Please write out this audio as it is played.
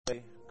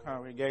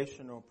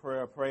congregational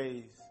prayer of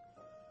praise.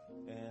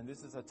 And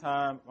this is a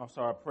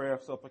prayer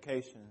of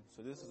supplication.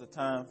 So this is a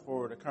time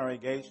for the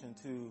congregation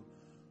to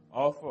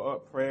offer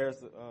up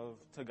prayers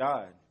to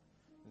God.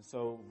 And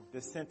so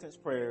just sentence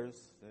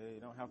prayers, they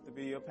don't have to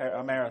be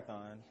a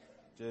marathon,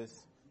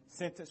 just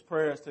sentence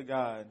prayers to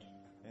God.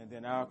 And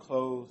then I'll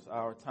close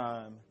our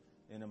time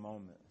in a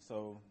moment.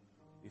 So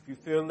if you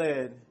feel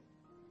led,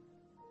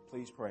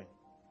 please pray.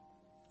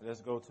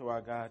 Let's go to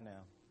our God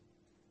now.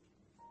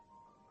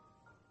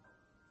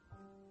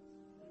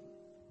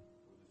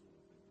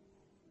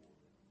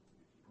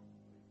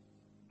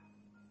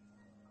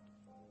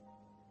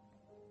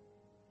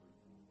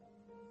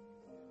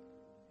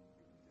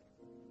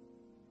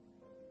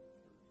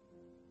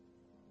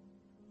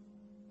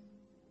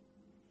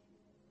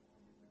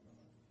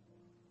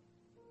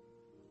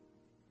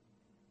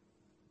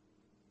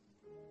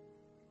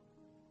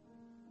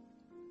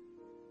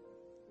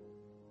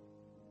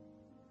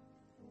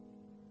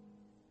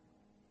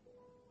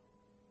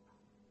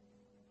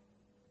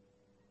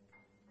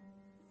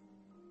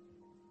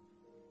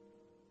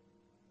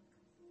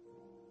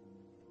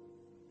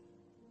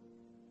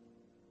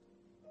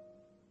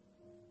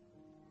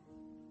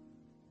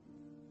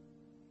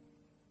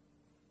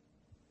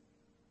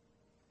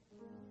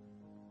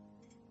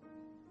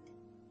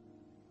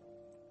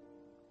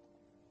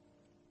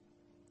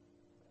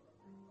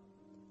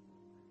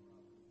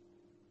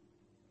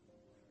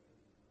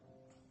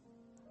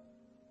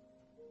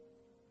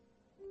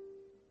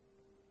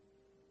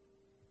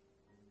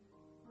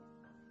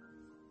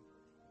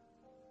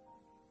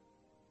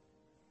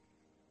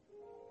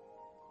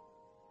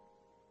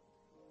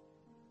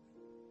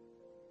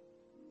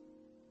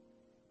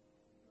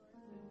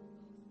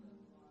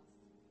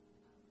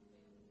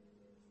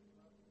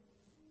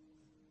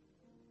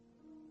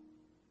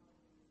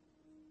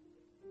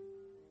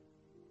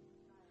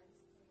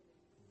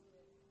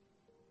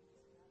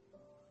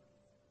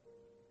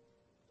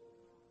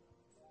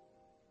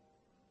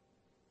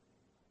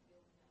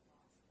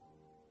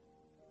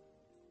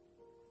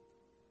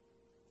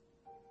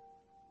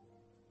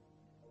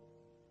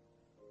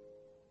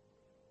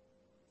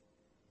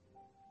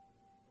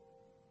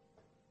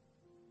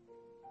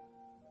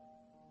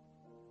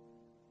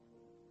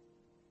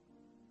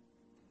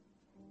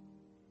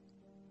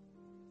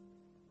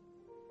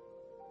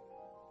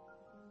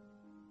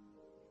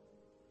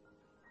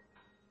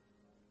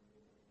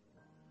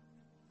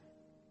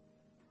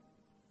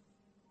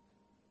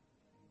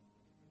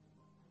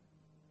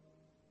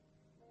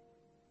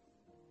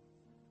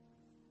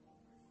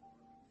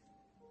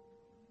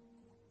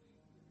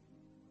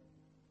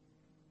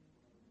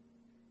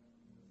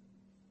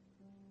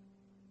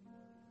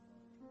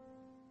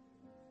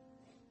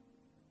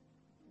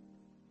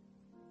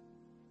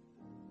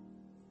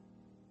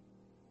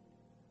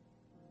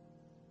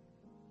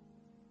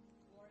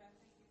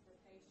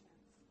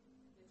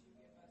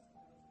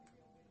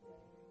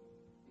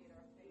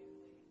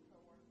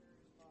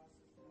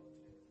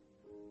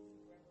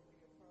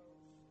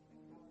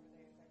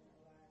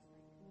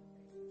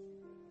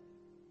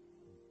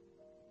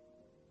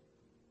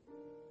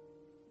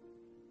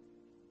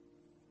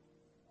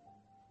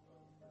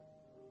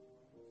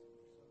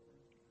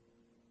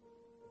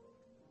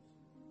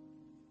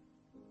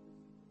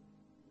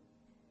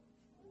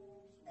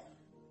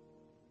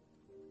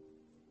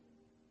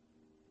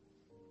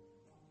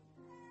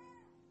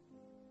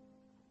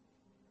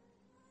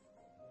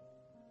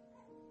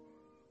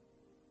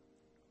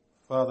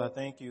 Father, I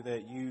thank you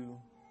that you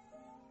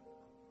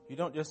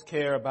don't just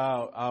care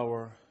about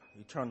our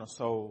eternal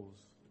souls.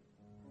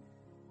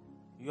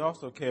 You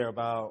also care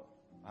about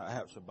our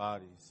actual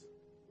bodies,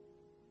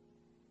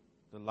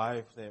 the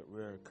life that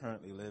we're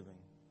currently living.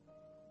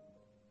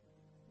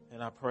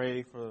 And I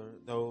pray for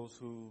those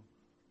who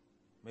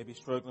may be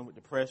struggling with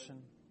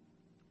depression,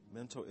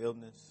 mental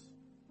illness,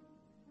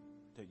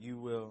 that you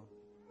will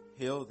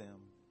heal them.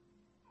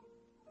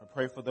 I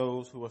pray for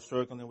those who are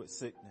struggling with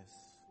sickness,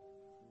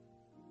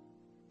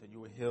 that you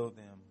will heal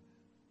them.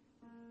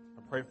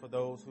 I pray for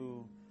those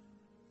who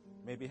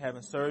may be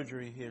having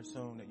surgery here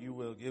soon, that you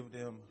will give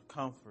them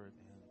comfort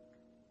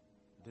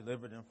and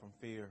deliver them from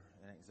fear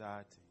and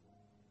anxiety.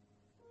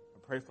 I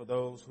pray for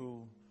those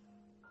who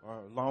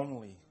are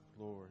lonely,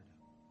 Lord,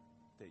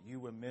 that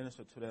you will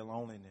minister to their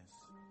loneliness.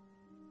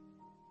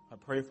 I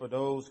pray for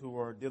those who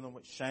are dealing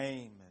with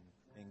shame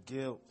and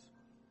guilt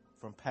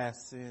from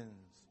past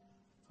sins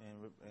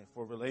and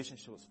for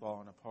relationships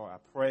falling apart. I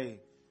pray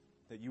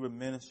that you would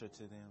minister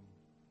to them.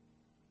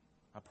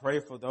 I pray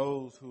for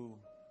those who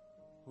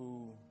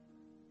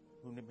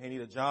may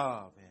need a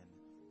job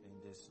and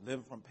just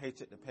live from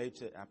paycheck to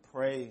paycheck. I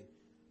pray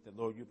that,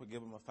 Lord, you would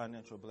give them a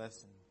financial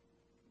blessing.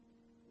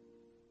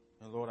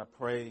 And, Lord, I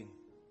pray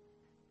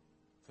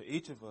for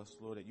each of us,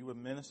 Lord, that you would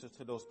minister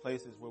to those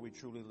places where we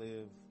truly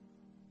live,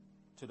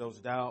 to those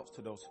doubts,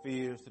 to those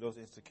fears, to those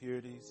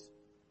insecurities.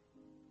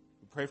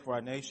 We pray for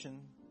our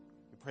nation.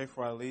 We pray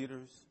for our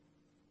leaders.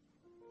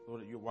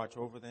 Lord, that you watch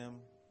over them,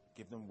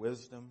 give them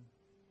wisdom.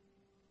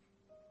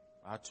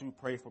 I too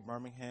pray for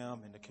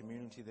Birmingham and the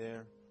community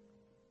there.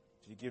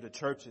 You give the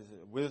churches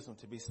wisdom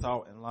to be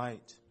salt and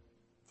light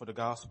for the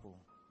gospel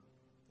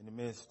in the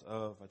midst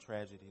of a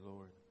tragedy,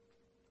 Lord,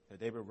 that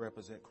they will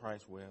represent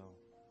Christ well.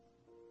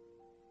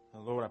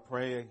 And Lord, I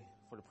pray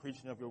for the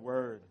preaching of your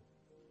word,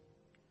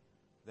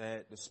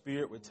 that the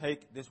Spirit would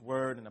take this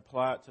word and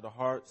apply it to the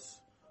hearts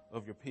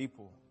of your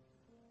people,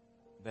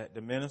 that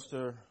the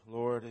minister,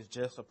 Lord, is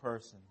just a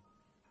person.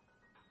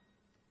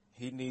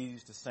 He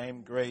needs the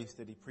same grace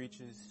that he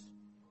preaches,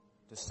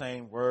 the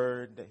same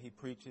word that he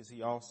preaches,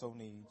 he also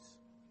needs.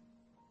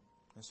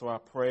 And so I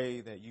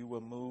pray that you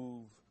will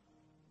move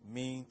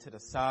me to the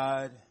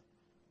side,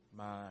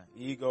 my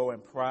ego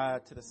and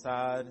pride to the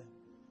side,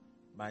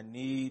 my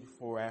need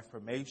for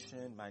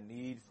affirmation, my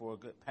need for a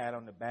good pat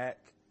on the back.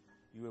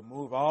 You will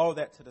move all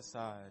that to the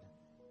side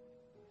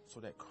so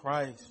that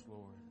Christ,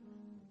 Lord,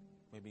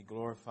 may be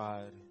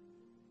glorified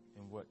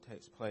in what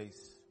takes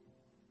place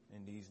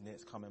in these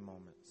next coming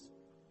moments.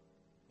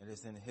 It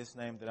is in his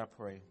name that I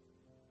pray.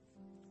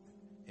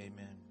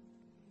 Amen.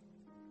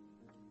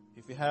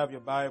 If you have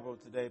your Bible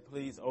today,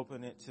 please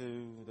open it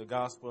to the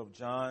Gospel of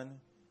John,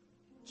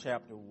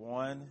 chapter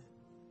 1.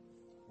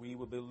 We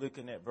will be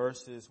looking at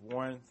verses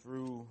 1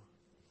 through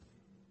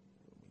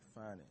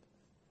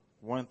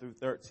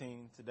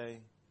 13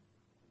 today.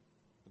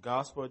 The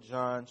Gospel of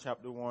John,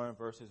 chapter 1,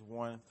 verses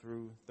 1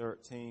 through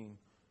 13.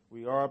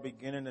 We are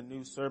beginning a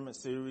new sermon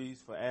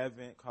series for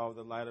Advent called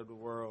The Light of the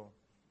World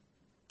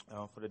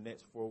for the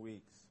next 4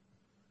 weeks.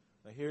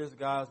 Now here's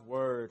God's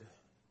word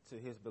to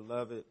his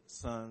beloved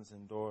sons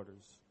and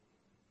daughters.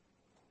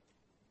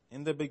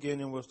 In the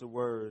beginning was the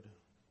Word,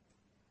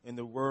 and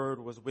the Word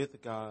was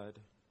with God,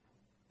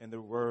 and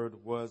the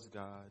Word was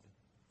God.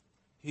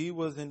 He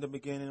was in the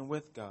beginning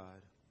with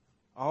God.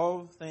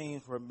 All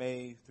things were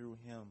made through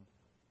him,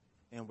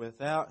 and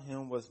without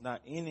him was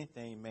not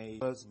anything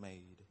made was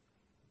made.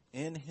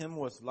 In him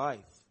was life,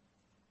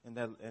 and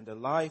the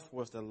life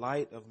was the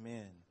light of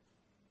men.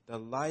 The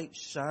light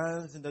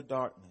shines in the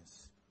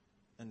darkness,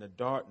 and the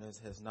darkness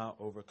has not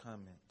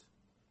overcome it.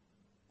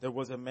 There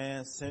was a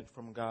man sent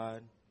from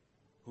God,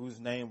 whose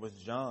name was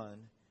John.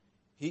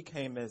 He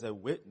came as a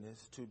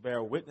witness to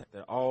bear witness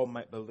that all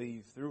might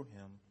believe through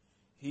him.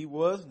 He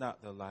was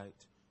not the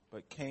light,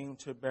 but came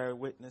to bear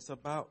witness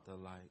about the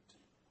light.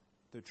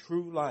 The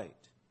true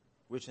light,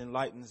 which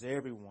enlightens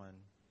everyone,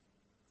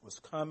 was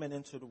coming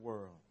into the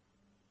world.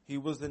 He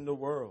was in the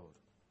world,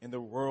 and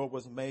the world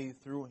was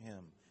made through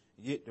him,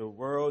 yet the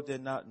world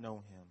did not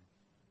know him.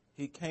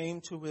 He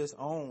came to his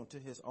own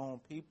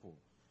people.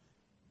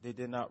 They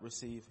did not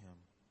receive him.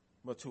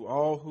 But to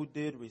all who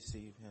did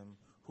receive him,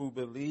 who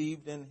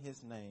believed in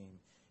his name,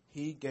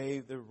 he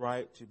gave the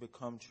right to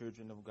become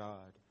children of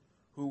God,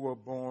 who were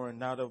born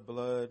not of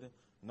blood,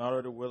 not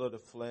of the will of the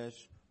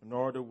flesh,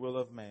 nor the will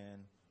of man,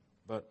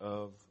 but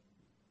of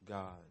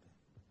God.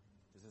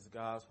 This is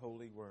God's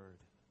holy word.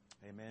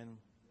 Amen.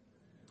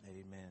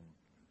 Amen.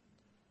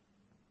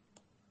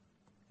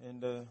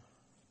 In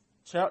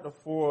chapter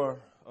 4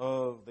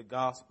 of the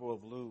Gospel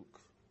of Luke,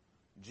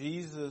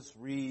 Jesus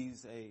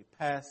reads a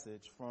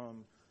passage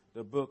from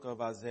the book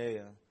of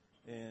Isaiah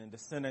in the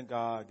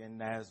synagogue in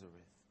Nazareth.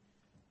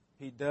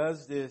 He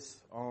does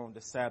this on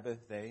the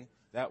Sabbath day.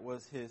 That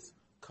was his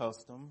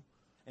custom.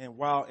 And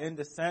while in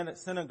the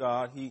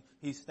synagogue,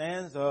 he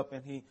stands up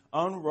and he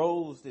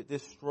unrolls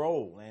this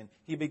scroll and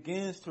he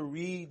begins to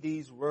read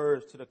these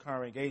words to the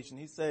congregation.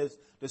 He says,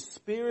 "The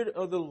Spirit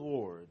of the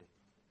Lord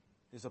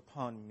is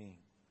upon me,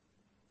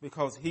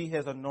 because he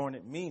has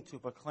anointed me to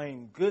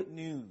proclaim good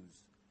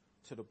news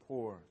to the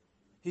poor.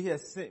 He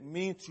has sent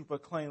me to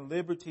proclaim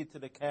liberty to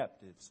the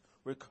captives,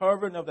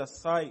 recovering of the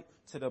sight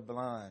to the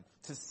blind,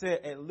 to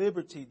set at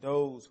liberty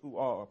those who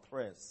are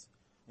oppressed,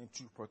 and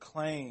to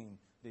proclaim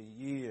the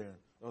year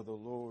of the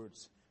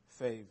Lord's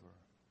favor."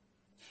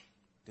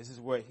 This is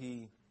what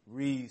he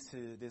reads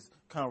to this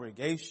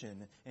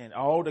congregation, and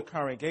all the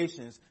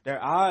congregations,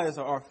 their eyes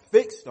are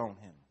fixed on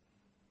him.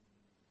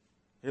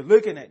 They're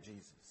looking at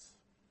Jesus.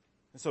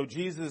 And so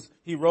Jesus,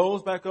 he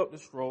rolls back up the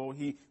scroll,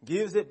 he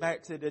gives it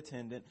back to the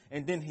attendant,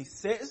 and then he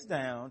sits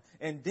down,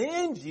 and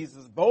then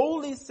Jesus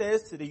boldly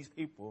says to these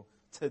people,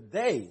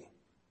 "Today,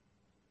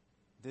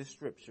 this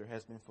scripture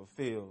has been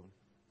fulfilled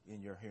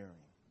in your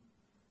hearing."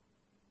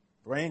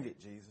 Bring it,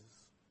 Jesus.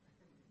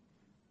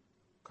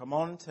 Come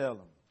on and tell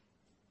them.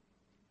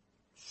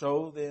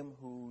 Show them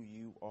who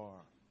you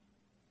are.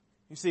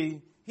 You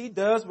see, he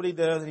does what he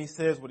does and he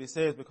says what he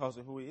says because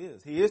of who he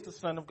is. He is the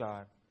Son of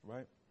God,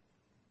 right?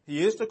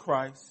 He is the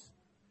Christ.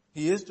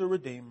 He is the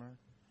Redeemer.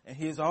 And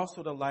he is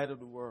also the light of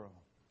the world.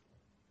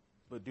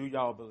 But do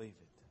y'all believe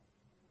it?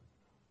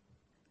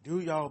 Do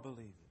y'all believe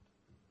it?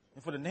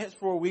 And for the next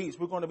 4 weeks,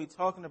 we're going to be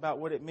talking about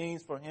what it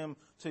means for him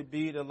to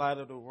be the light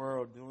of the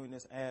world during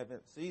this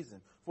Advent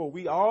season. For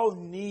we all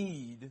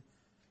need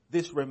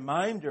this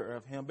reminder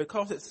of him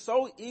because it's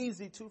so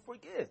easy to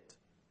forget.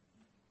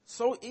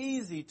 So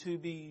easy to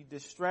be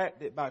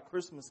distracted by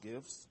Christmas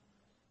gifts,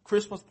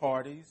 Christmas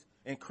parties,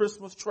 and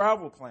Christmas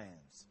travel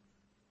plans.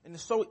 And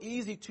it's so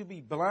easy to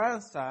be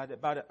blindsided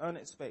by the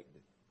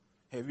unexpected.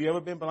 Have you ever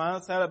been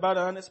blindsided by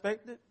the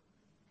unexpected?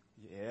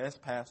 Yes,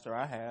 Pastor,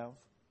 I have.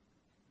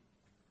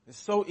 It's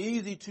so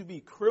easy to be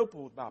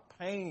crippled by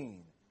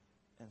pain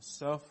and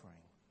suffering.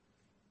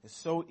 It's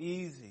so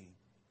easy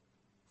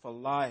for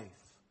life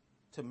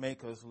to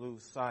make us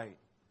lose sight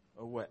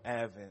of what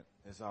Advent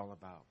is all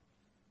about.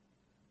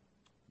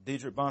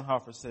 Dietrich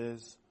Bonhoeffer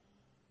says,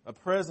 a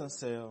prison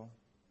cell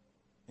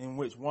in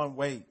which one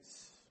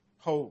waits,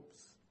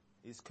 hopes,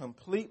 is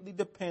completely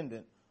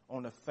dependent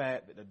on the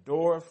fact that the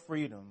door of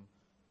freedom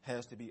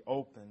has to be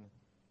opened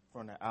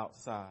from the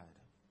outside.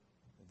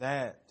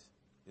 That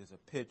is a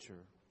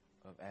picture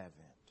of Advent.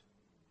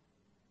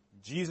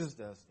 Jesus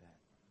does that.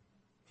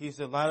 He's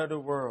the light of the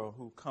world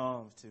who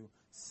comes to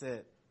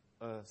set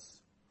us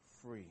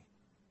free.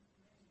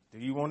 Do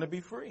you want to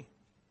be free?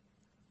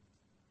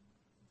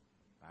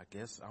 I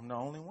guess I'm the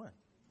only one.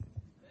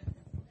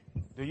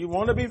 Do you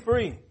want to be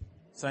free,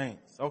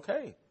 saints?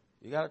 Okay,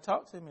 you got to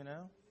talk to me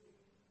now.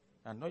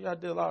 I know y'all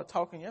did a lot of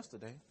talking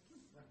yesterday,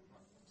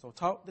 so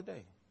talk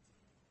today.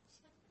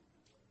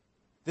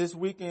 This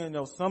weekend,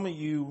 some of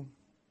you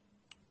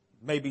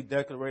maybe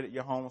decorated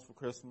your homes for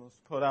Christmas,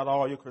 put out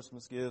all your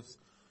Christmas gifts,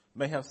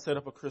 may have set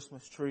up a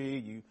Christmas tree,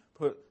 you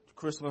put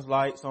Christmas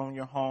lights on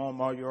your home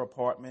or your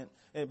apartment.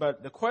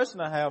 But the question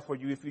I have for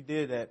you, if you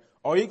did that,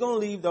 are you going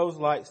to leave those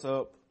lights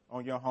up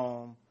on your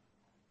home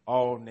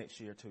all next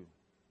year too?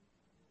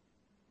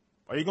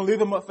 Are you going to leave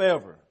them up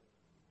forever?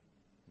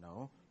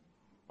 No.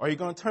 Are you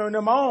going to turn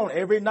them on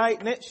every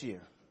night next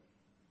year?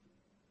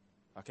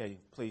 Okay,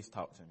 please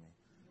talk to me.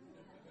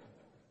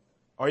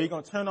 Are you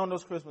going to turn on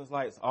those Christmas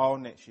lights all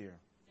next year?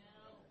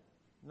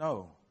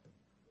 No.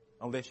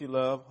 Unless you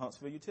love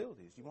Huntsville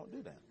Utilities. You won't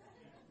do that.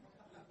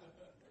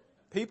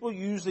 People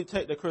usually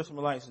take the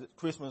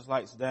Christmas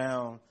lights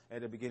down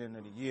at the beginning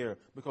of the year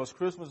because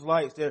Christmas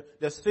lights,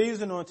 they're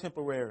seasonal and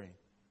temporary.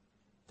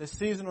 They're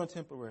seasonal and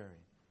temporary.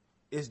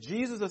 Is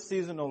Jesus a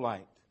seasonal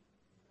light?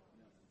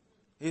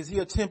 Is he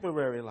a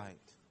temporary light?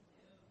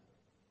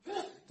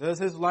 Does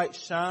his light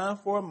shine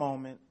for a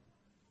moment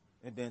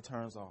and then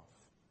turns off?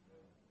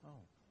 No.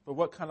 But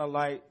what kind of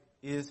light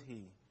is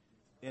he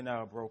in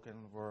our broken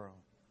world?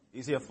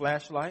 Is he a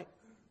flashlight,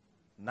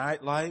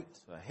 night light,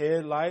 a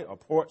headlight, a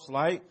porch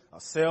light,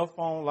 a cell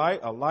phone light,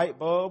 a light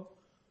bulb,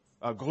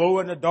 a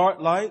glow-in-the-dark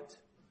light?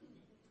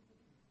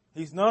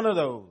 He's none of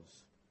those.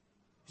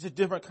 He's a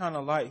different kind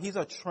of light. He's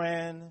a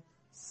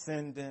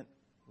transcendent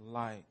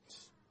light.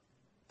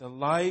 The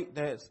light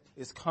that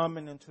is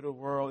coming into the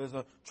world is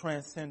a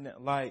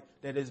transcendent light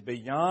that is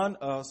beyond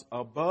us,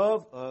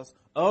 above us,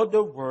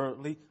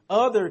 otherworldly,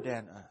 other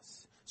than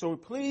us. So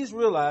please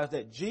realize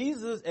that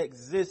Jesus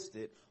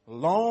existed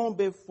long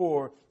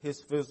before his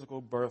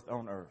physical birth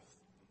on earth.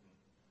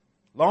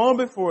 Long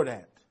before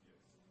that.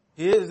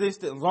 He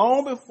existed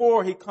long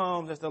before he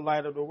comes as the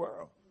light of the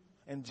world.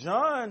 And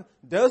John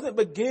doesn't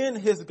begin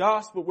his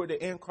gospel with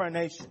the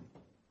incarnation.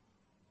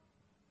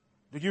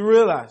 Do you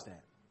realize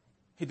that?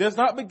 He does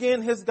not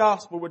begin his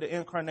gospel with the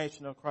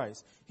incarnation of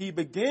Christ. He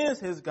begins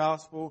his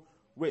gospel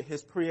with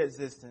his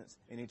pre-existence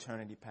in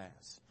eternity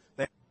past.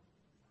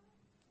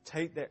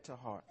 Take that to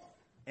heart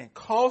and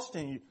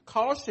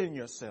caution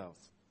yourself,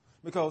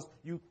 because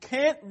you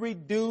can't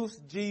reduce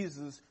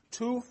Jesus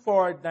too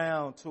far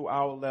down to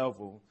our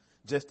level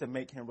just to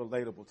make him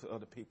relatable to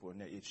other people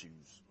and their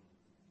issues.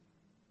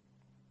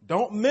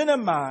 Don't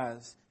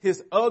minimize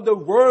his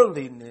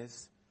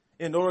otherworldliness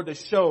in order to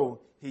show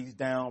he's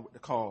down with the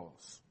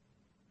cause,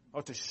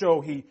 or to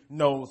show he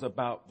knows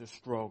about the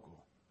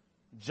struggle.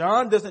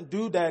 John doesn't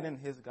do that in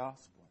his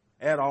gospel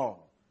at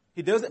all.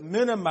 He doesn't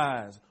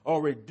minimize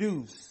or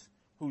reduce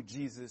who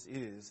Jesus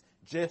is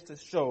just to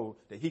show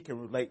that he can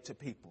relate to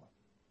people.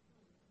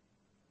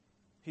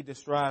 He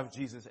describes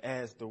Jesus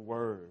as the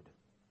Word,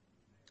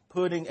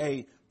 putting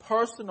a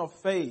personal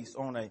face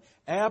on an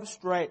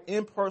abstract,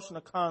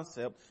 impersonal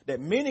concept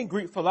that many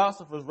Greek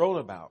philosophers wrote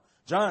about.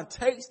 John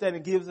takes that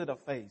and gives it a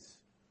face.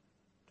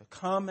 The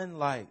common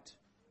light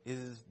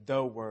is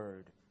the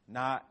Word,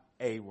 not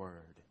a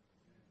word.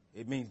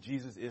 It means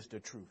Jesus is the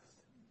truth.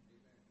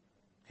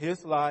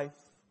 His life,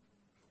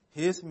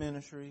 his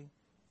ministry,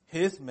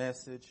 his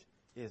message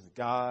is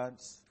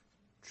God's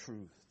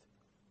truth.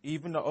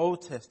 Even the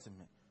Old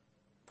Testament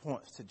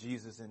points to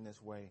Jesus in this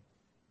way.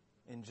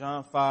 In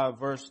John 5,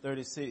 verse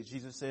 36,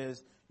 Jesus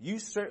says, "You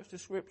search the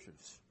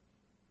Scriptures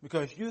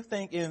because you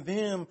think in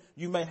them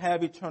you may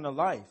have eternal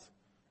life,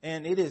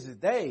 and it is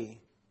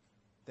they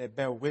that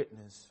bear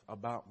witness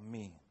about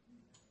me."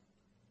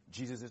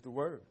 Jesus is the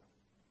Word.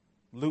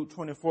 Luke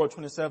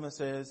 24:27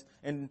 says,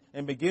 and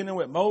beginning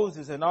with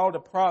Moses and all the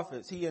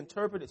prophets, he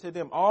interpreted to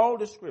them all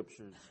the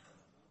Scriptures,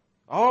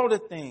 all the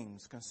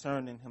things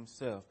concerning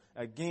himself.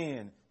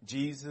 Again,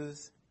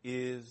 Jesus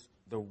is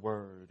the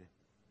Word.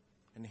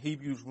 In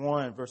Hebrews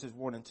 1, verses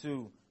 1 and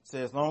 2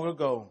 says, "Long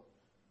ago,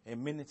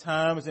 and many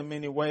times in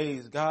many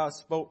ways, God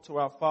spoke to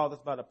our fathers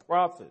by the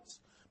prophets.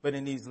 But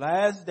in these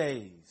last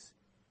days,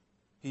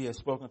 he has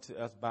spoken to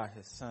us by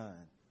his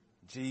Son.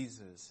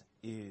 Jesus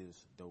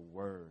is the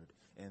Word,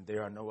 and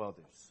there are no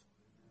others.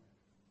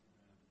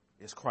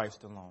 It's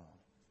Christ alone.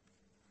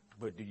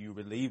 But do you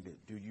believe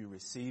it? Do you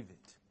receive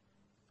it?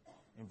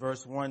 In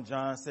verse 1,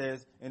 John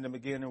says, in the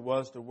beginning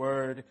was the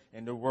Word,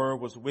 and the Word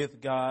was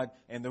with God,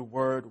 and the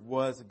Word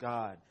was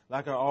God.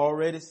 Like I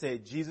already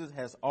said, Jesus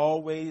has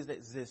always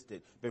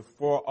existed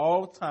before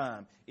all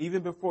time,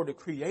 even before the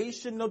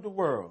creation of the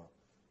world.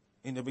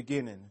 In the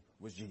beginning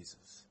was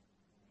Jesus.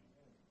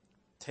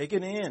 Take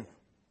it in.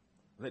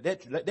 Let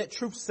that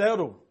truth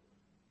settle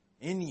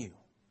in you.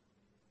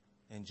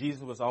 And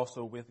Jesus was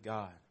also with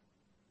God.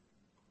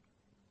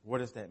 What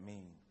does that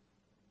mean?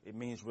 It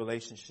means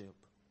relationship.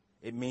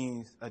 It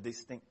means a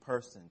distinct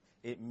person.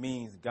 It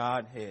means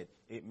Godhead.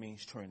 It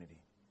means Trinity.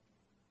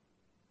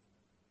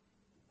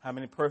 How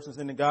many persons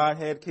in the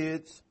Godhead,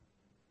 kids?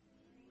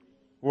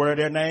 What are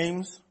their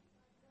names?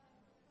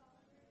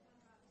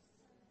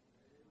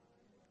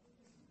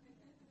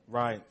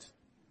 Right.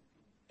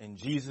 And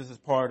Jesus is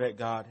part of that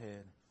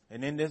Godhead.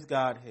 And in this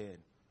Godhead,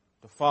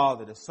 the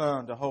Father, the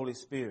Son, the Holy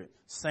Spirit,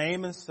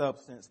 same in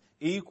substance,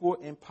 equal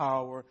in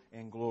power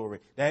and glory.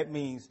 That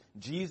means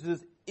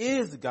Jesus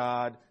is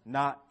God,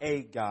 not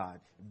a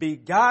God.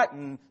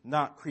 Begotten,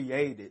 not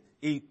created.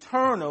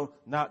 Eternal,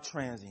 not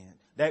transient.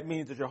 That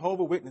means the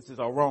Jehovah's Witnesses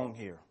are wrong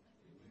here.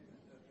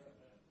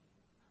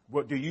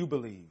 What do you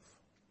believe?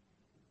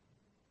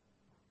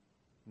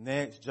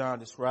 Next, John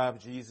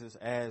describes Jesus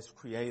as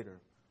creator.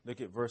 Look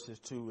at verses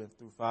 2 and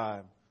through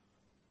 5.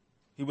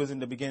 He was in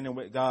the beginning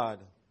with God.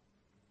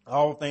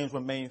 All things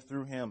were made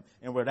through him,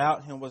 and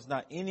without him was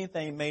not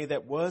anything made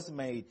that was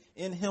made.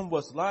 In him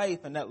was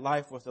life, and that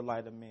life was the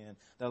light of men.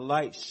 The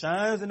light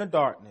shines in the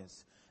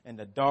darkness, and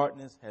the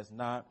darkness has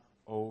not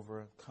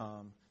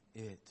overcome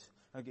it.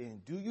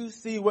 Again, do you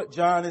see what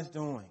John is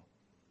doing?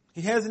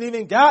 He hasn't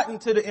even gotten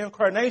to the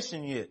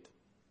incarnation yet.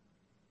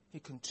 He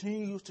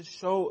continues to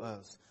show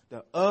us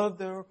the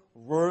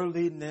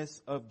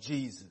otherworldliness of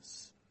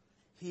Jesus.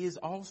 He is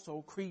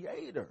also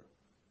creator.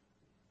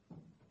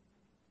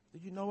 Do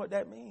you know what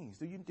that means?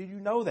 Do you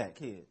know that,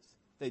 kids?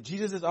 That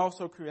Jesus is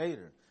also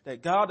creator.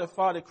 That God the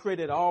Father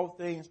created all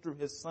things through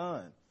his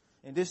Son.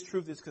 And this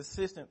truth is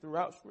consistent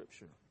throughout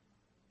Scripture.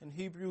 In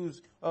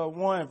Hebrews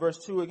 1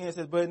 verse 2 again it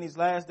says, but in these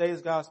last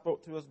days God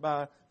spoke to us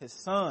by his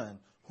Son,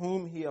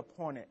 whom he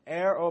appointed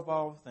heir of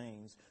all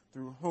things,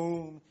 through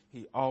whom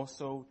he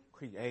also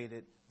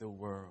created the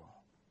world.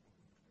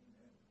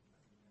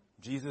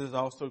 Jesus is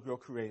also your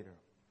creator.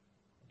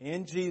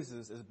 In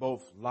Jesus is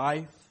both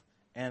life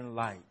and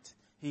light.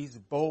 He's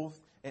both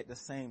at the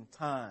same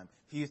time.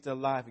 He's the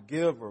life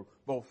giver,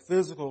 both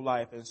physical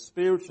life and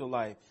spiritual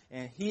life.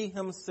 And he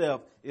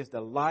himself is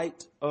the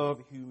light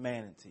of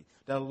humanity.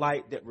 The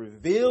light that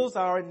reveals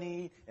our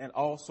need and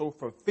also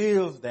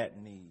fulfills that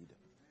need.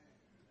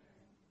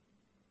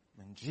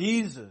 And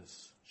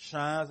Jesus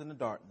shines in the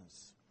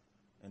darkness,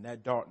 and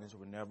that darkness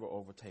will never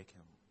overtake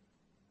him.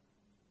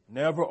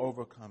 Never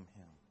overcome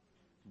him.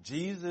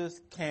 Jesus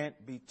can't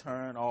be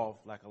turned off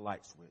like a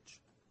light switch.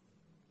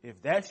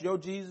 If that's your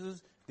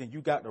Jesus, then you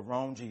got the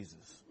wrong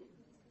Jesus.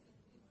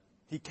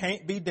 He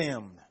can't be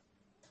dimmed.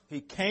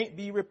 He can't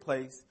be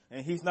replaced.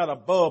 And he's not a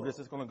bulb that's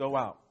just going to go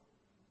out.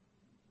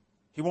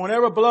 He won't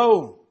ever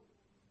blow.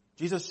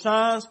 Jesus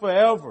shines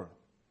forever.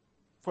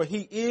 For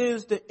he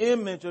is the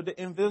image of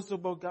the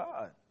invisible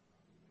God,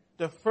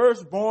 the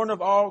firstborn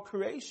of all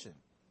creation.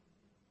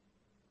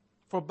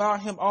 For by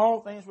him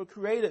all things were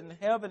created in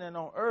heaven and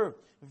on earth,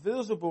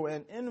 visible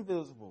and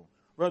invisible,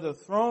 whether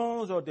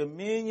thrones or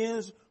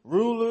dominions,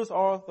 rulers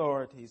or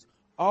authorities.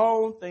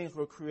 All things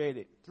were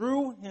created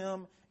through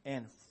him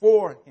and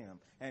for him.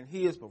 And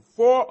he is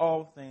before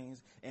all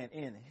things, and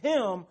in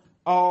him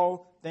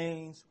all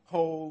things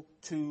hold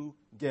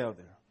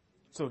together.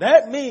 So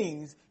that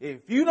means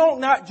if you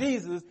don't not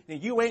Jesus,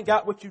 then you ain't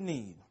got what you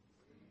need.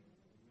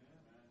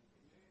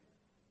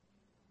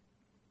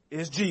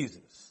 It's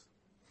Jesus.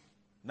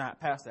 Not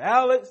Pastor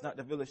Alex, not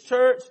the Village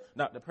Church,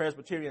 not the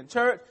Presbyterian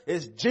Church.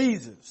 It's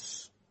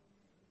Jesus.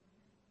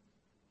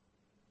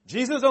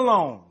 Jesus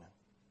alone.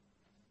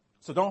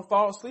 So don't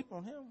fall asleep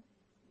on him.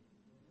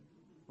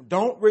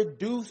 Don't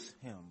reduce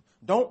him.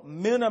 Don't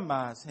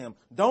minimize him.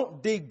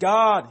 Don't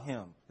de-God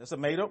him. That's a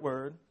made-up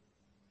word.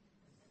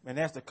 And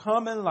as the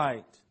common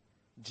light,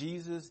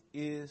 Jesus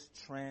is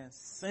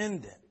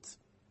transcendent.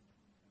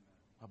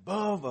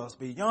 Above us,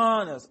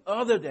 beyond us,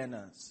 other than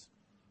us.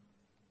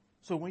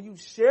 So when you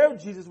share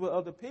Jesus with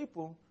other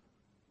people,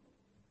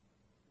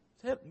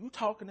 you're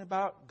talking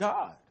about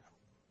God.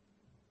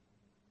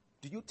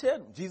 Do you tell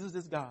them Jesus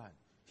is God?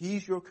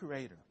 He's your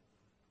creator.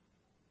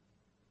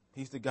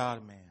 He's the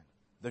God-man,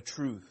 the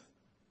truth,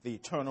 the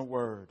eternal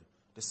word,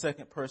 the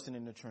second person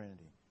in the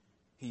Trinity.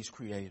 He's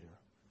creator.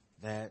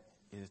 That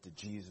is the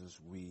Jesus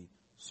we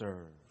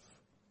serve.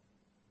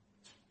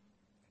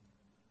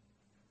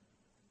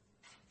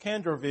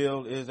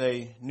 Canterville is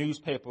a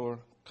newspaper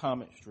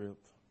comic strip.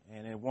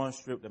 And in one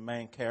strip, the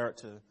main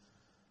character,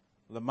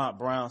 Lamont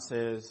Brown,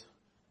 says,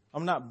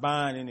 I'm not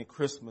buying any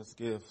Christmas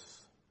gifts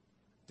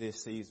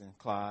this season,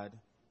 Clyde.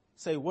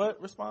 Say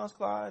what? Responds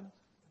Clyde.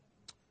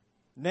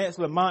 Next,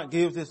 Lamont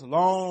gives this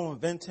long,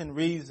 venting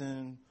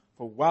reason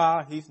for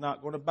why he's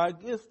not going to buy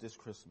gifts this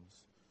Christmas.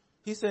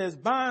 He says,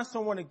 buying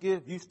someone a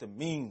gift used to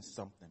mean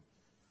something.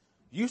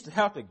 You used to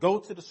have to go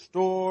to the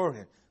store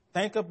and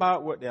think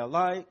about what they're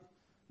like.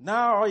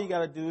 Now all you got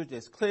to do is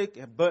just click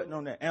a button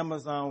on the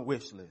Amazon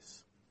wish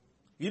list.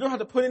 You don't have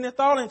to put any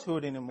thought into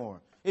it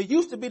anymore. It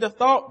used to be the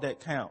thought that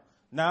counts.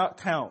 Now it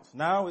counts.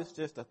 Now it's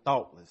just the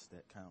thoughtless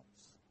that counts.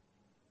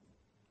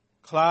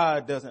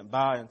 Clyde doesn't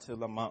buy into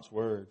Lamont's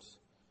words.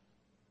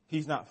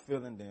 He's not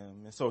feeling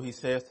them. And so he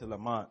says to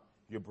Lamont,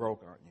 "You're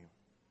broke, aren't you?"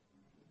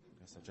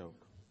 That's a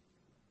joke.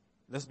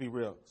 Let's be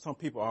real. Some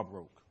people are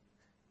broke.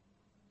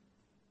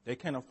 They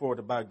can't afford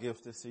to buy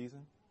gifts this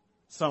season.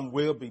 Some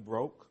will be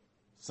broke.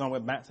 Some will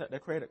max out their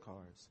credit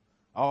cards,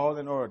 all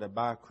in order to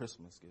buy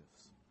Christmas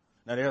gifts.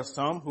 Now, there are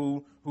some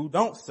who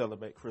don't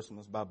celebrate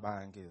Christmas by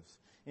buying gifts.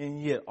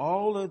 And yet,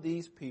 all of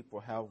these people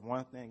have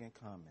one thing in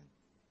common: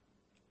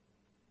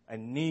 a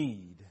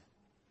need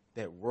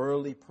that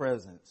worldly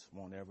presence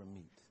won't ever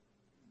meet.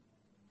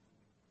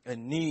 A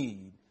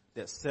need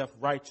that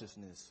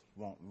self-righteousness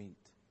won't meet.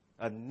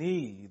 A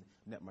need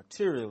that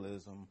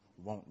materialism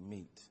won't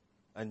meet.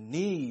 A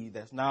need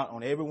that's not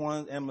on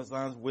everyone's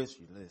Amazon's wish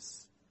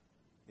list.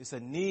 It's a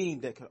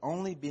need that can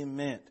only be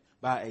met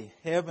by a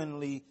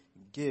heavenly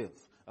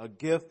gift. A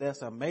gift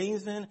that's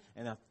amazing,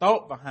 and a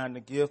thought behind the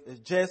gift is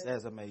just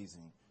as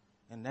amazing.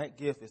 And that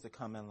gift is to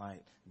come in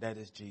light. That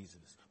is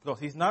Jesus. Because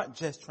he's not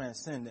just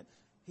transcendent.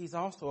 He's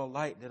also a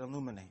light that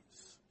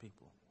illuminates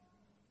people.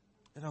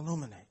 It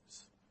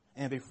illuminates.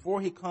 And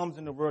before he comes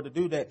in the world to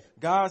do that,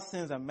 God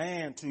sends a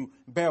man to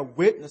bear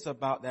witness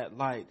about that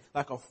light,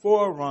 like a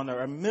forerunner,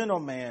 a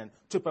middleman,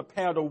 to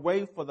prepare the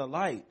way for the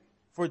light,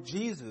 for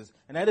Jesus.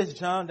 And that is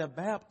John the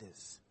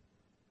Baptist.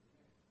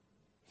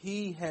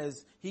 He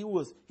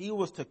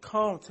was to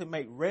come to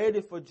make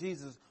ready for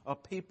Jesus a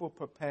people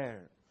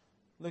prepared.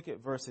 Look at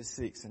verses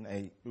 6 and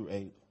 8 through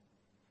 8.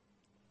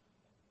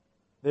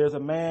 There's a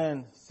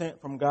man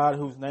sent from God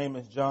whose name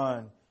is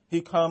John.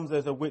 He comes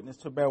as a witness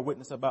to bear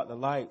witness about the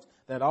light,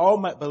 that all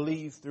might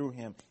believe through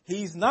him.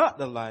 He's not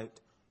the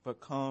light, but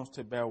comes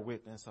to bear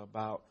witness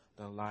about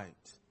the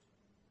light.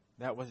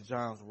 That was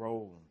John's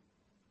role,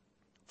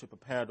 to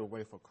prepare the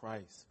way for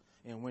Christ.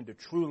 And when the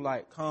true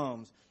light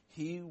comes,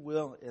 he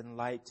will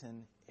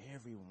enlighten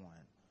everyone.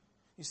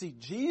 You see,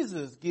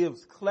 Jesus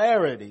gives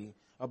clarity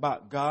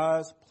about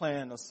God's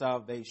plan of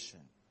salvation.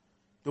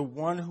 The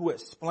one who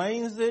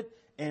explains it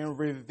and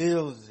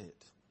reveals it.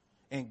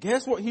 And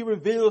guess what he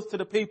reveals to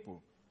the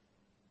people?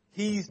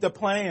 He's the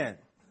plan.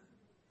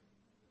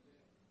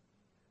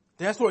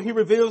 That's what he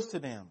reveals to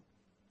them.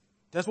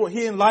 That's what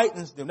he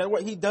enlightens them. That's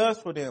what he does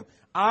for them.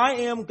 I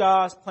am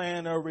God's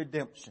plan of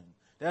redemption.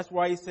 That's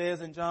why he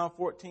says in John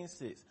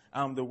 14:6,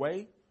 I'm the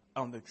way,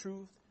 I'm the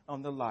truth,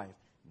 I'm the life.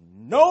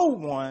 No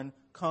one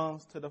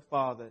comes to the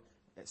Father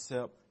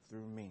except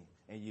through me.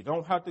 And you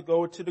don't have to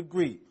go to the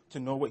Greek to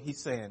know what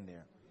he's saying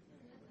there.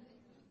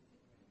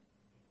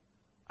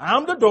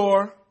 I'm the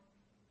door.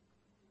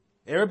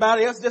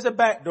 Everybody else is just a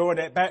back door.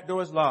 That back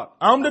door is locked.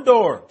 I'm the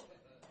door.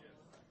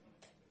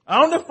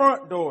 I'm the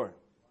front door.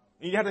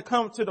 You have to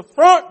come to the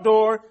front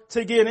door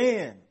to get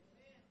in.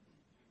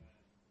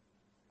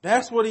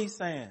 That's what he's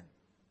saying.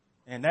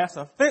 And that's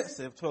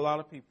offensive to a lot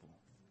of people.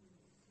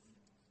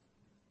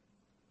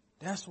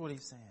 That's what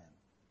he's saying.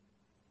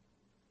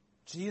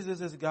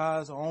 Jesus is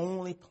God's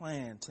only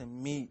plan to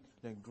meet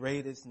the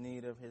greatest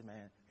need of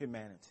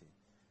humanity.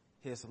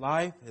 His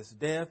life, his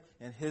death,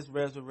 and his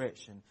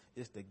resurrection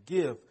is the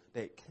gift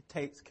that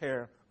takes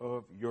care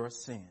of your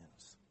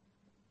sins.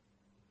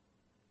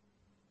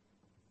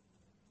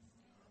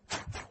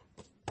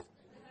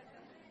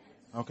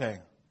 Okay.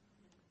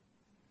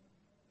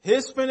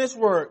 His finished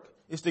work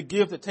is the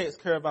gift that takes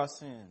care of our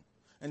sin.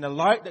 And the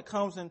light that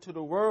comes into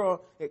the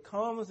world, it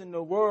comes in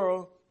the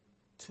world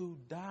to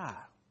die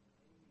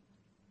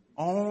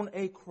on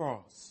a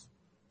cross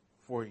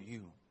for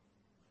you.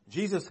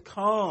 Jesus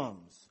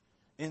comes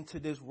into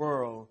this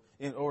world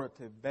in order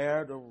to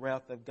bear the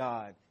wrath of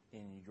God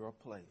in your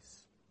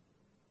place.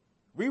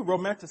 We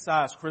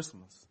romanticize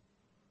Christmas.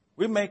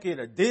 We make it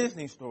a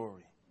Disney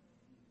story.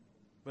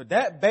 But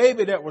that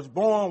baby that was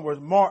born was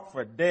marked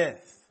for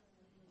death.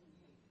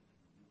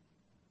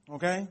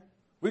 Okay?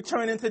 We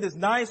turn into this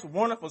nice,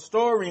 wonderful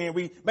story and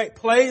we make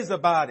plays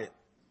about it.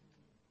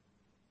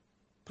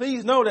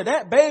 Please know that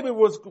that baby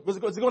was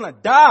going to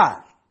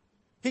die.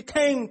 He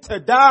came to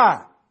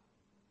die.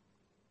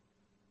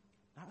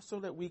 Not so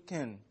that we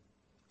can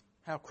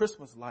have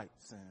Christmas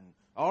lights and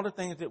all the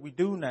things that we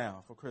do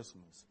now for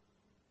Christmas.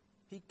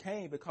 He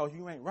came because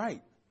you ain't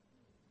right.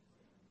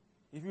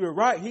 If you were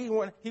right, he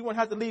wouldn't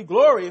have to leave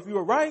glory if you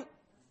were right.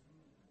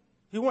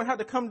 He wouldn't have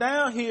to come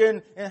down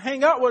here and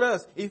hang out with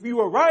us if you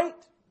were right.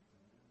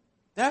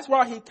 That's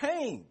why he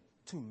came,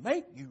 to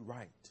make you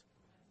right.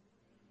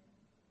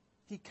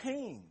 He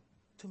came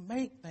to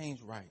make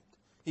things right.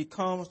 He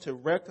comes to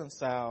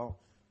reconcile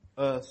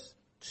us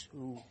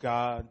to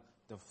God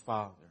the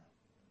Father.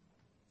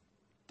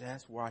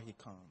 That's why he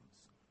comes.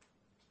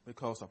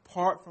 Because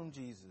apart from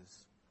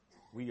Jesus,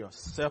 we are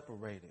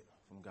separated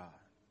from God.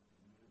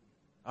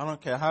 I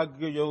don't care how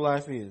good your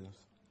life is.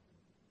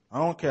 I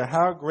don't care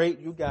how great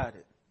you got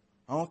it.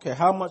 I don't care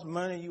how much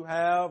money you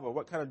have or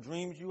what kind of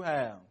dreams you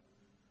have.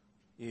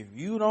 If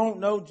you don't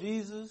know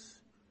Jesus,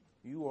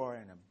 you are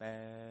in a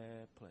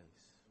bad place.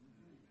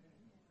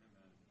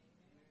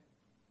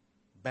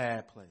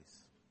 Bad place.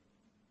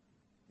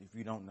 If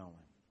you don't know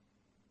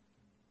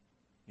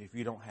him. If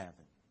you don't have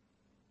him.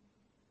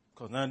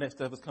 Because none of that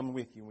stuff is coming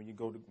with you when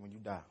you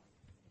die.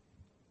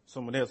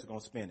 Someone else is going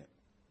to spend it.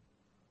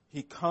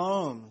 He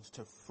comes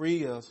to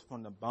free us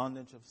from the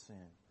bondage of sin.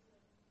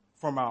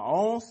 From our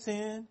own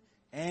sin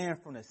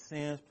and from the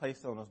sins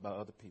placed on us by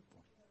other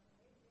people.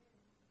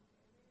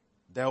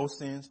 Those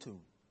sins too.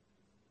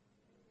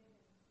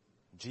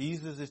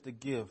 Jesus is the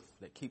gift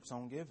that keeps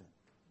on giving.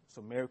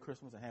 So Merry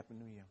Christmas and Happy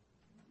New Year.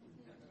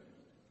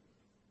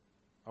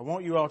 I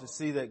want you all to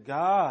see that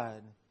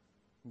God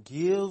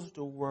gives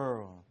the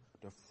world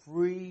the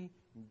free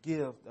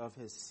gift of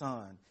his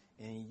son,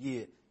 and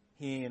yet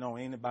he ain't on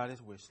anybody's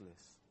wish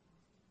list.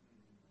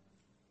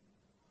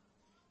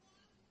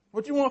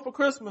 What you want for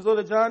Christmas,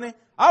 little Johnny?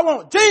 I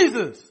want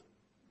Jesus.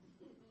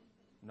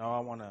 No, I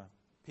want a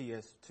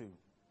PS2.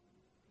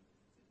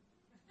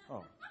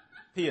 Oh,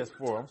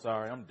 PS4. I'm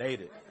sorry. I'm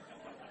dated.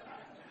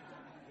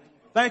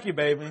 Thank you,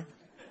 baby.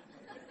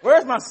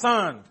 Where's my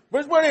son?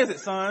 Where is it,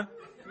 son?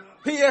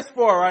 PS4,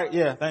 right?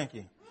 Yeah, thank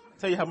you.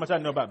 Tell you how much I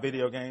know about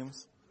video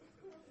games.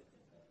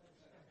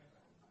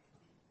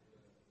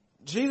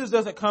 Jesus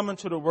doesn't come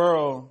into the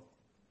world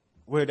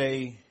with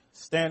a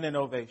standing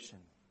ovation.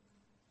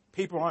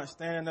 People aren't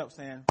standing up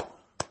saying,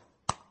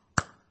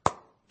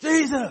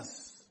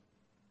 Jesus!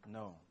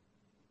 No.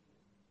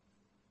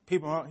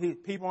 People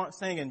aren't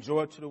singing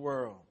joy to the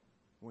world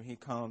when he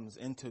comes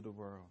into the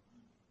world.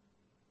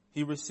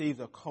 He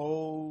receives a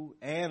cold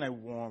and a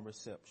warm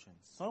reception.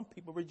 Some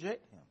people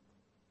reject him.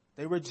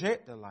 They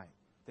reject the light.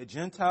 The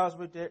Gentiles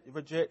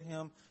reject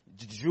him.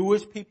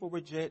 Jewish people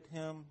reject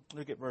him.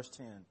 Look at verse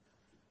 10.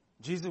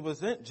 Jesus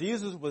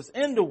was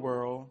in the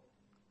world,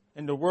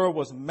 and the world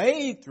was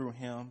made through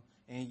him,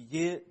 and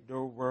yet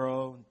the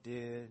world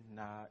did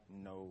not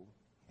know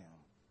him.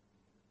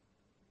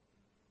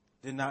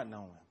 Did not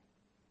know him.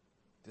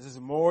 This is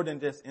more than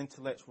just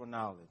intellectual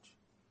knowledge.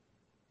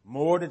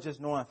 More than just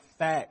knowing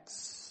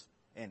facts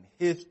and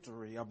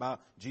history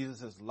about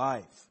Jesus'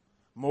 life.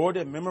 More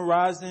than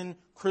memorizing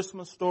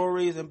Christmas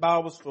stories and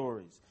Bible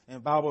stories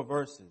and Bible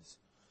verses.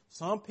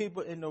 Some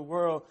people in the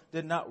world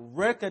did not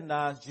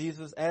recognize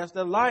Jesus as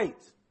the light,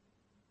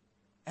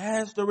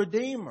 as the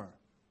Redeemer,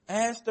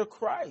 as the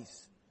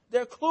Christ.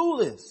 They're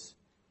clueless.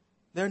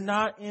 They're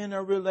not in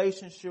a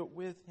relationship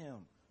with him.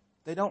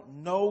 They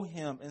don't know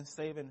him in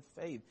saving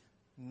faith,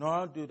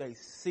 nor do they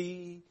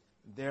see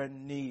their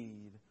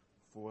need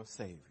for a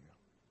Savior.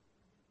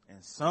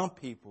 And some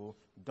people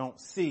don't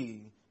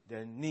see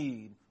their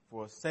need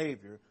for a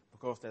Savior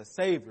because that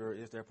Savior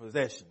is their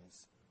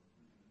possessions.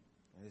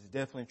 And it's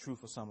definitely true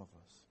for some of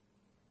us.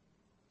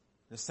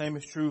 The same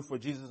is true for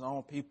Jesus'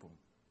 own people.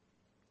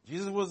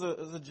 Jesus was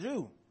a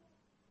Jew.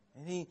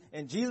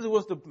 And Jesus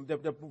was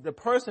the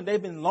person they've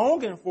been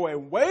longing for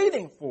and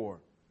waiting for.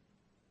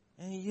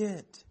 And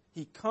yet,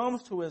 he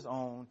comes to his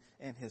own,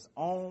 and his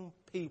own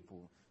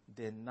people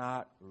did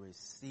not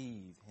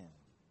receive him.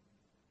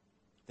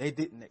 They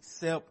didn't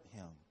accept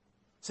him.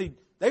 See,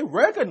 they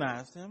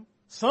recognized him.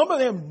 Some of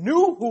them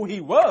knew who he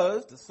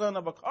was, the son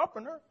of a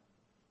carpenter.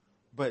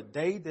 But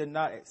they did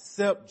not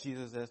accept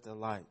Jesus as the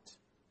light.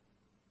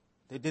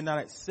 They did not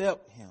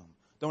accept him.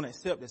 Don't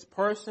accept his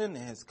person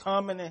and his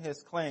coming and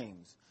his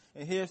claims.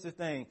 And here's the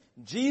thing.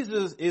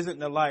 Jesus isn't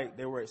the light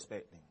they were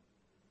expecting.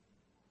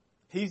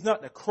 He's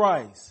not the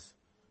Christ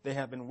they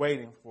have been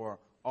waiting for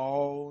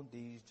all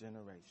these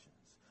generations.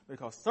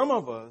 Because some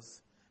of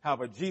us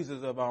have a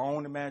Jesus of our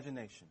own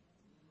imagination.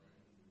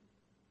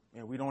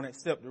 And we don't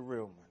accept the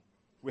real one.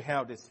 We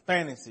have this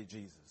fantasy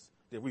Jesus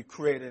that we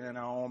created in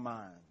our own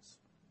minds.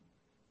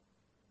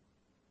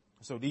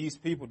 So these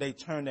people, they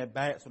turn their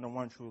backs on the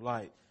one true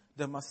light.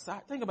 The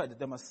Messiah, think about it,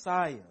 the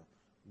Messiah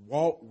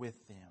walked with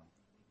them,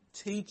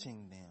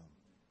 teaching them.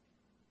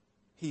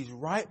 He's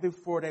right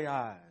before their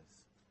eyes,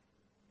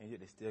 and yet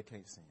they still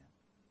can't see him.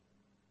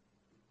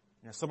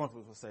 Now some of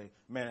us will say,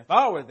 man, if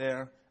I were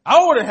there,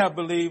 I would have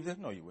believed it.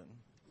 No, you wouldn't.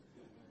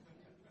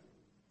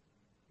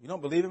 You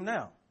don't believe him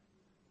now.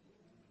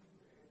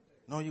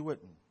 No, you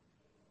wouldn't.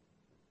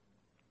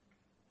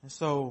 And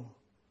so,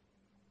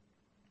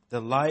 the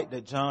light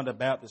that John the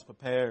Baptist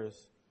prepares,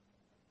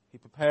 he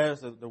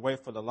prepares the way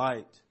for the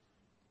light,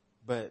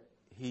 but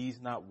he's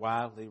not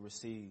widely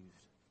received.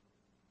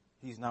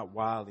 He's not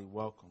widely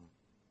welcomed.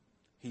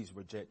 He's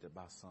rejected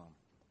by some.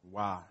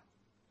 Why?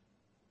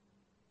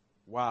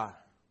 Why?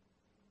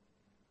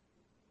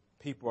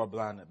 People are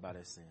blinded by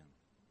their sin.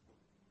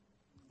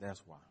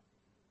 That's why.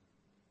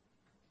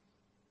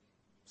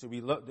 So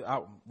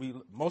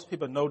most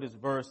people know this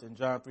verse in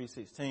John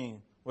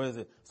 3:16. What is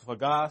it? So for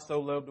God so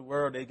loved the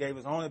world, they gave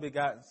his only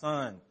begotten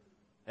son.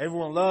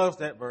 Everyone loves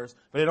that verse,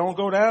 but they don't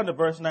go down to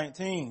verse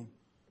 19.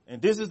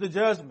 And this is the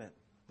judgment.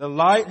 The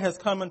light has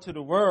come into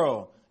the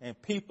world,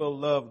 and people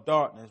love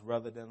darkness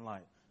rather than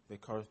light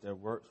because their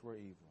works were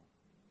evil.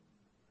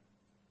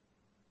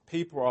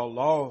 People are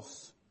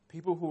lost.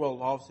 People who are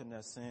lost in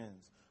their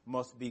sins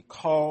must be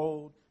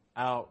called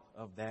out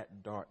of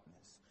that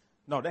darkness.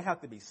 No, they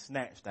have to be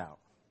snatched out,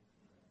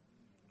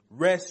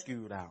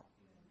 rescued out.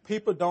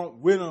 People don't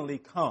willingly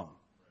come,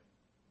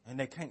 and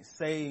they can't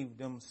save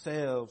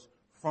themselves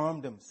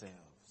from themselves.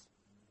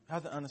 You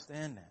have to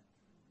understand that.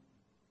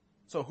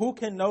 So who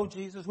can know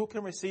Jesus? Who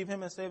can receive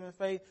him in saving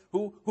faith?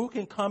 Who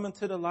can come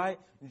into the light?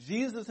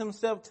 Jesus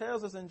himself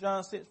tells us in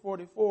John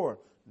 6:44,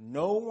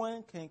 no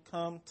one can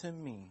come to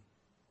me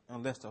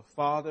unless the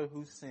Father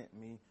who sent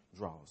me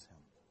draws him.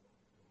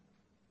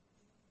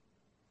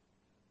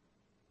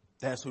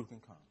 That's who can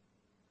come.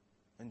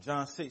 In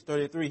John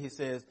 6:33, he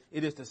says,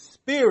 it is the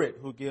Spirit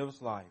who gives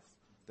life.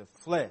 The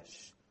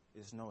flesh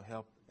is no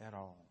help at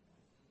all.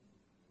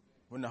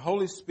 When the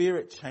Holy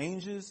Spirit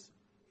changes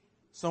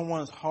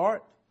someone's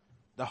heart,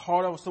 the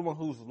heart of someone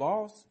who's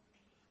lost,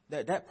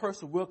 that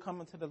person will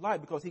come into the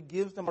light because he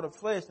gives them the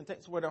flesh and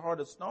takes away their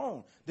heart of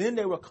stone. Then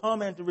they will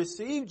come and to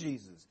receive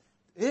Jesus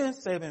in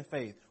saving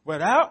faith.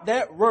 Without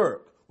that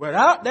work,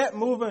 without that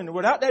movement,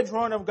 without that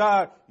drawing of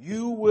God,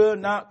 you will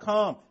not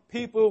come.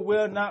 People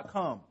will not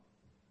come.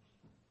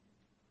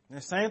 And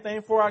the same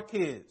thing for our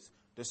kids.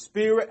 The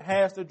Spirit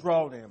has to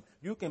draw them.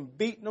 You can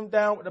beat them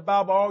down with the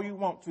Bible all you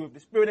want to. If the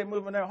Spirit ain't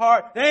moving their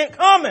heart, they ain't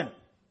coming.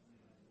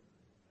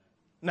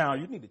 Now,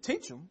 you need to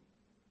teach them.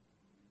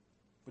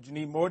 But you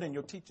need more than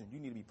your teaching. You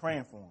need to be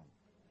praying for them.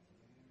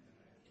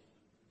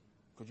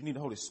 Because you need the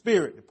Holy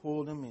Spirit to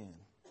pull them in.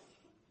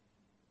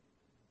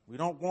 We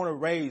don't want to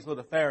raise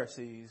little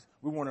Pharisees.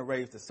 We want to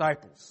raise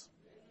disciples.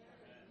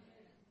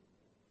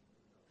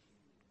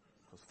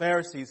 Because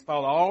Pharisees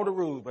follow all the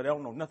rules, but they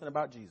don't know nothing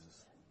about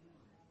Jesus.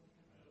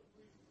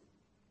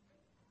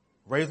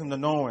 Raise them to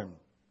know him.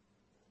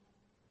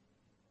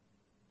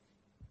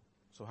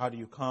 So how do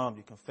you come?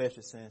 You confess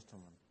your sins to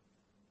him.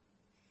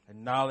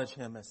 Acknowledge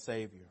him as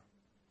Savior.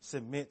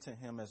 Submit to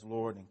him as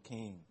Lord and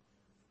King.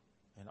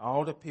 And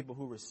all the people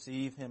who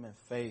receive him in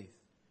faith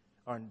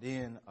are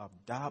then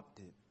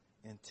adopted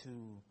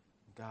into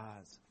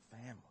God's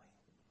family.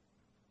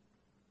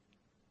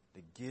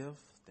 The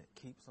gift that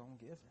keeps on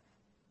giving.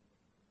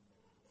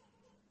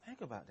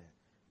 Think about that.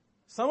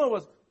 Some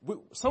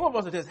of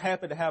us are just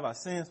happy to have our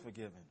sins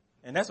forgiven.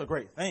 And that's a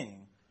great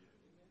thing.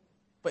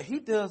 But he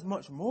does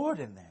much more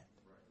than that.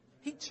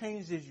 He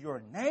changes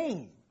your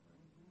name.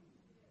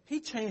 He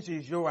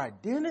changes your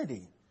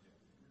identity.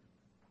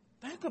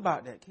 Think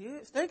about that,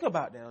 kids. Think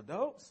about that,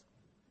 adults.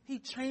 He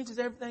changes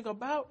everything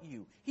about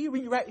you. He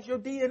rewrites your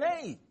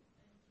DNA.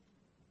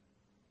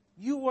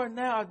 You are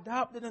now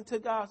adopted into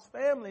God's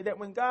family, that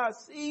when God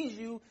sees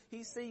you,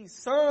 he sees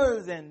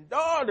sons and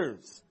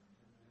daughters.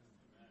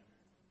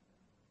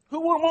 Who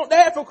wouldn't want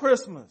that for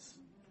Christmas?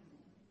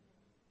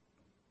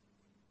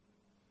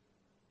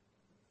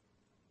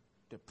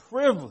 The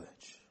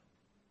privilege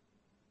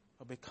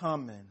of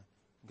becoming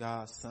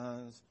God's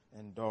sons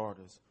and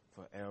daughters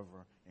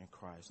forever in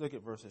Christ. Look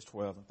at verses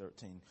 12 and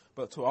 13.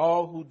 But to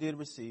all who did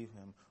receive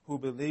him, who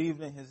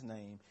believed in his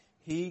name,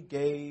 he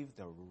gave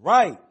the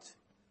right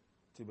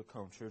to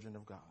become children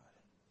of God,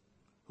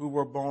 who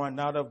were born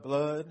not of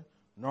blood,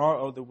 nor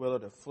of the will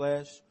of the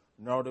flesh,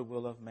 nor the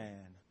will of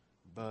man,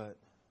 but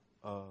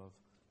of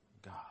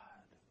God.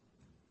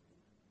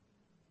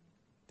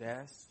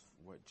 That's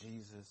what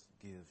Jesus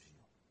gives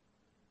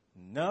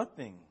you.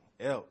 Nothing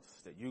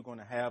else that you're going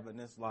to have in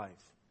this life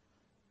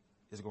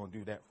is going to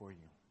do that for you.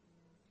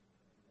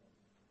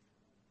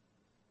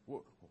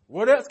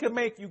 What else can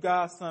make you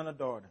God's son or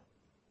daughter?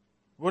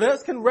 What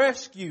else can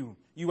rescue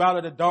you out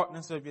of the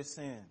darkness of your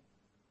sin?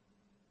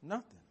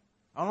 Nothing.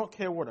 I don't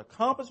care what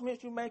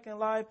accomplishments you make in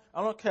life.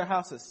 I don't care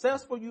how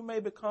successful you may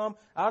become.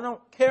 I don't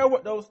care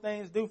what those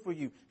things do for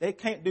you. They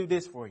can't do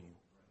this for you.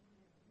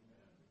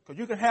 Because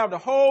you can have the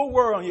whole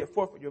world and yet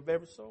forfeit your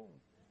very soul.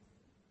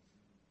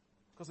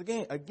 Because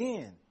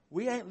again,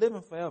 we ain't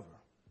living forever.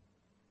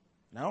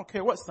 Now, I don't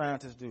care what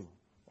scientists do.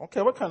 I don't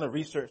care what kind of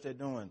research they're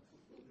doing.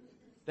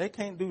 They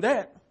can't do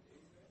that.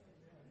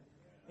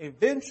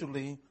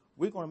 Eventually,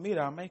 we're going to meet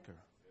our Maker.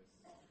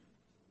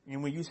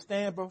 And when you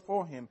stand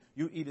before him,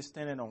 you either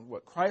standing on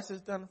what Christ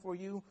has done for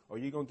you, or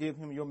you're going to give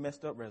him your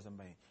messed up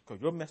resume.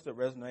 Because your messed up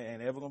resume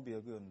ain't ever going to be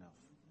good enough.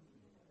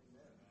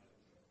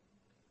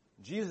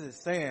 Jesus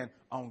is saying,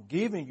 I'm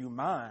giving you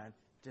mine.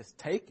 Just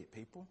take it,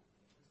 people.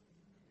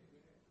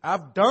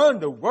 I've done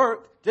the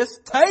work.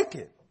 Just take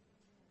it.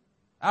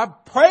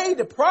 I've paid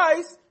the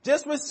price.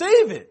 Just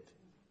receive it.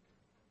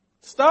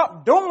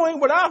 Stop doing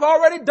what I've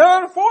already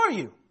done for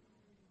you.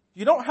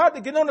 You don't have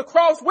to get on the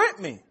cross with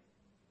me.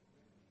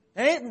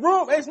 There ain't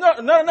room. There's not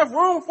enough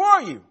room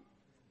for you.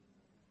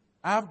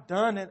 I've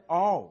done it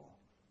all.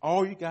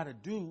 All you got to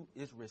do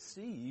is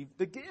receive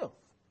the gift.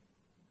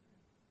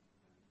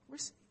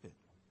 Receive it.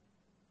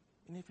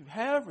 And if you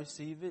have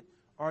received it,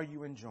 are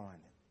you enjoying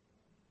it?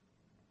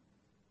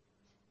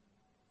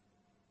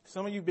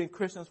 Some of you have been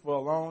Christians for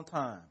a long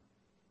time.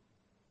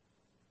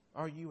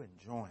 Are you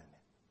enjoying it?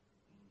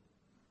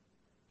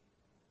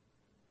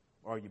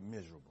 Or are you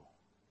miserable?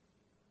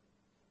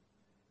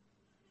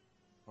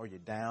 Or are you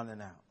down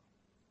and out?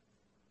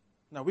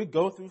 Now, we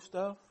go through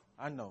stuff.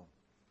 I know.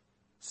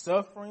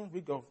 Suffering,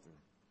 we go through.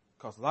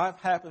 Because life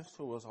happens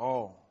to us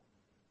all.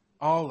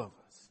 All of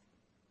us.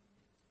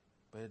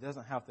 But it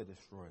doesn't have to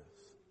destroy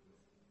us.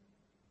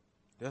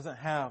 It doesn't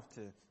have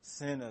to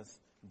send us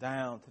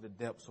down to the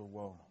depths of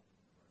woe.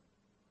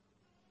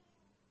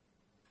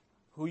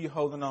 Who are you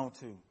holding on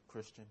to,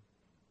 Christian?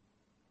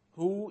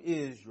 Who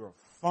is your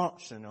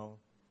functional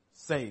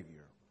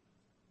Savior?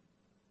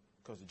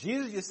 Because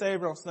Jesus is your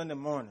Savior on Sunday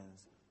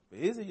mornings, but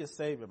is he your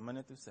Savior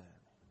Monday through Saturday?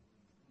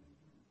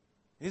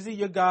 Is he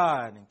your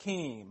God and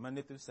King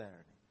Monday through Saturday?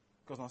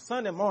 Because on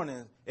Sunday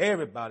mornings,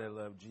 everybody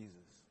loves Jesus.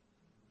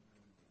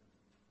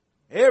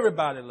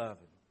 Everybody loves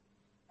him.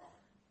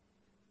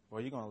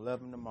 Well, you're going to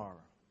love him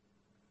tomorrow.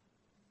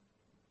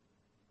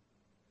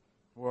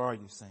 Where are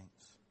you,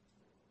 saints?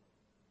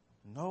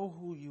 Know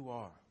who you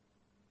are.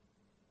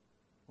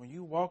 When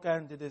you walk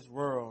out into this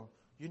world,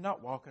 you're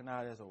not walking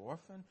out as an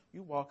orphan.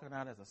 You're walking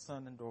out as a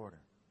son and daughter.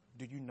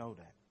 Do you know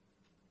that?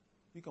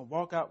 You can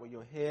walk out with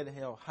your head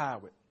held high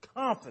with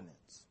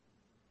confidence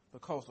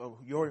because of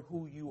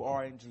who you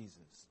are in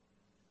Jesus.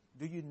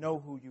 Do you know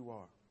who you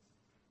are?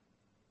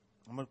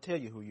 I'm going to tell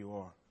you who you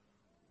are.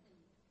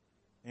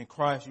 In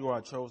Christ, you are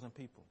a chosen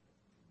people.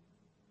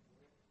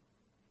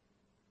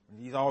 And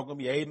these are all going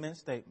to be amen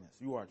statements.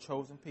 You are a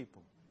chosen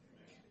people.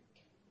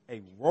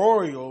 A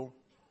royal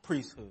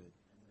priesthood.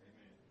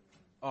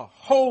 A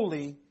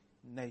holy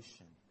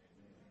nation.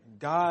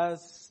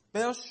 God's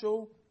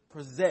special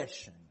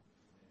possession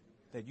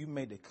that you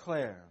may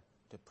declare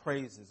the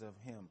praises of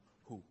him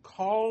who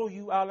called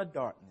you out of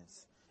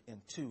darkness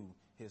into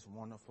his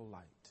wonderful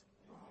light.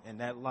 And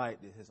that light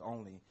is his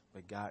only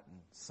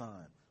begotten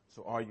Son.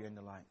 So are you in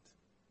the light?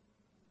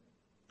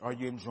 Are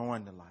you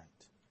enjoying the light?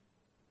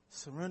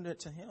 Surrender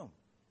it to him.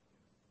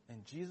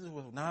 And Jesus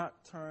will not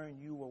turn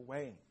you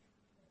away.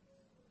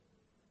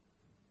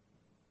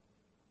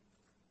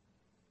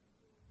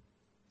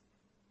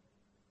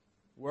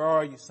 Where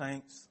are you,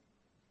 saints?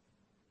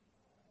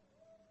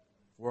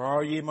 Where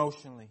are you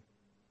emotionally?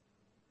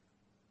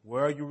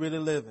 Where are you really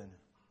living?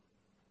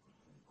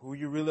 Who are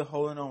you really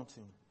holding on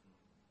to?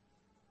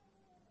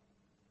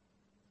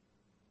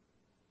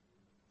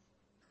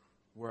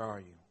 Where are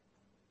you?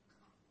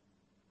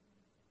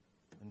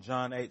 In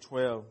John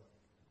 8:12,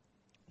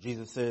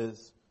 Jesus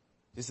says,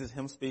 this is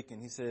him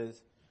speaking. He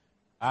says,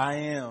 I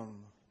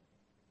am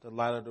the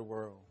light of the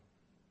world.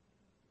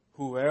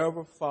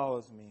 Whoever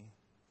follows me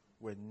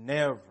will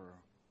never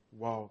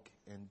walk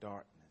in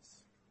darkness,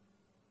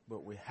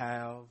 but we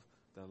have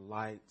the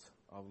light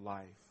of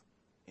life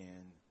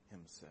in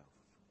himself.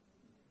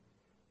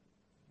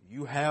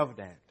 You have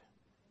that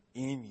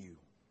in you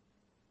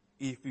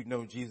if you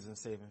know Jesus and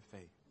saving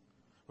faith.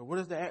 But what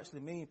does that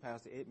actually mean,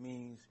 Pastor? It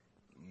means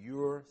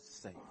you're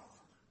safe.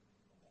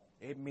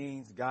 It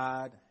means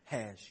God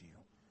has you.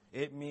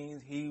 It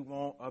means he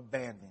won't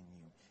abandon you.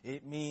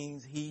 It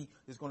means he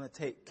is going to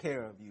take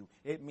care of you.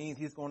 It means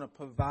he's going to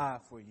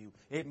provide for you.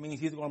 It means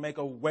he's going to make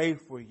a way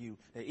for you.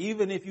 That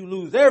even if you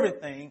lose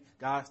everything,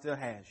 God still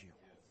has you.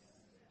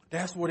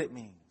 That's what it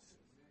means.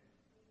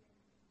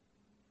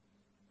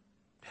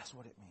 That's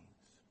what it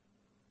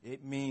means.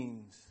 It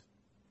means,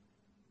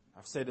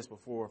 I've said this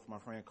before for my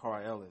friend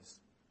Carl Ellis,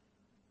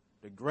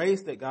 the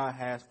grace that God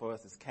has for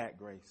us is cat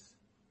grace.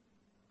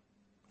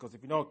 Because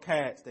if you know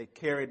cats, they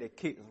carry their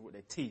kittens with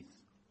their teeth.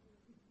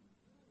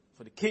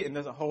 So the kitten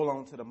doesn't hold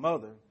on to the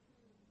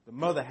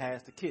mother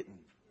has the kitten.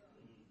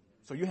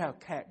 So you have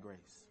cat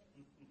grace.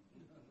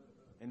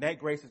 And that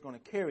grace is going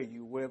to carry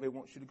you wherever it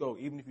wants you to go.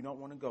 Even if you don't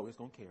want to go, it's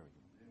going to carry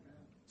you.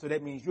 So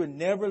that means you're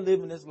never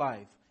living this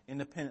life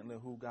independently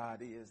of who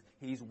God is.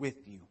 He's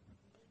with you.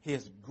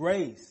 His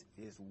grace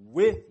is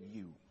with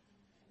you.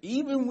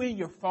 Even when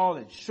you're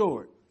falling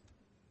short,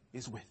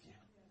 it's with you.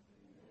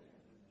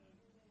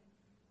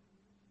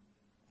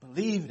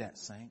 Believe that,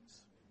 saints.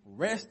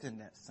 Rest in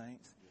that,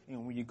 saints.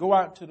 And when you go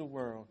out into the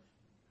world,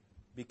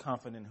 be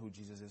confident in who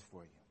Jesus is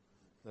for you.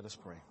 Let us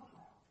pray.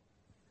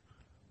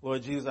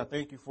 Lord Jesus, I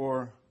thank you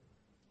for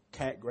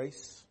cat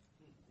grace.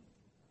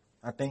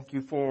 I thank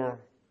you for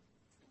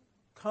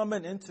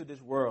coming into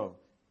this world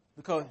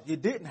because you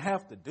didn't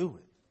have to do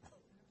it.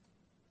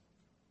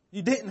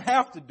 You didn't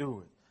have to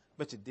do it,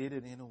 but you did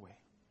it anyway.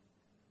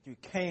 You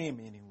came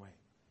anyway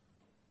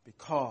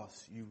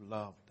because you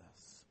loved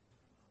us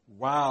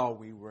while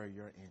we were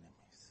your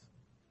enemies.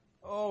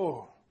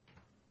 Oh,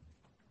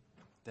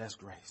 that's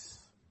grace.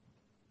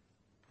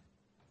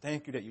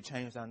 Thank you that you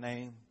changed our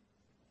name.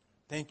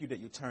 Thank you that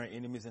you turned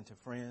enemies into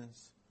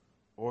friends,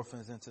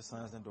 orphans into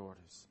sons and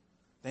daughters.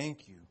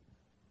 Thank you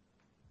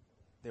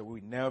that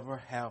we never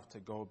have to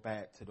go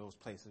back to those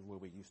places where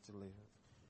we used to live.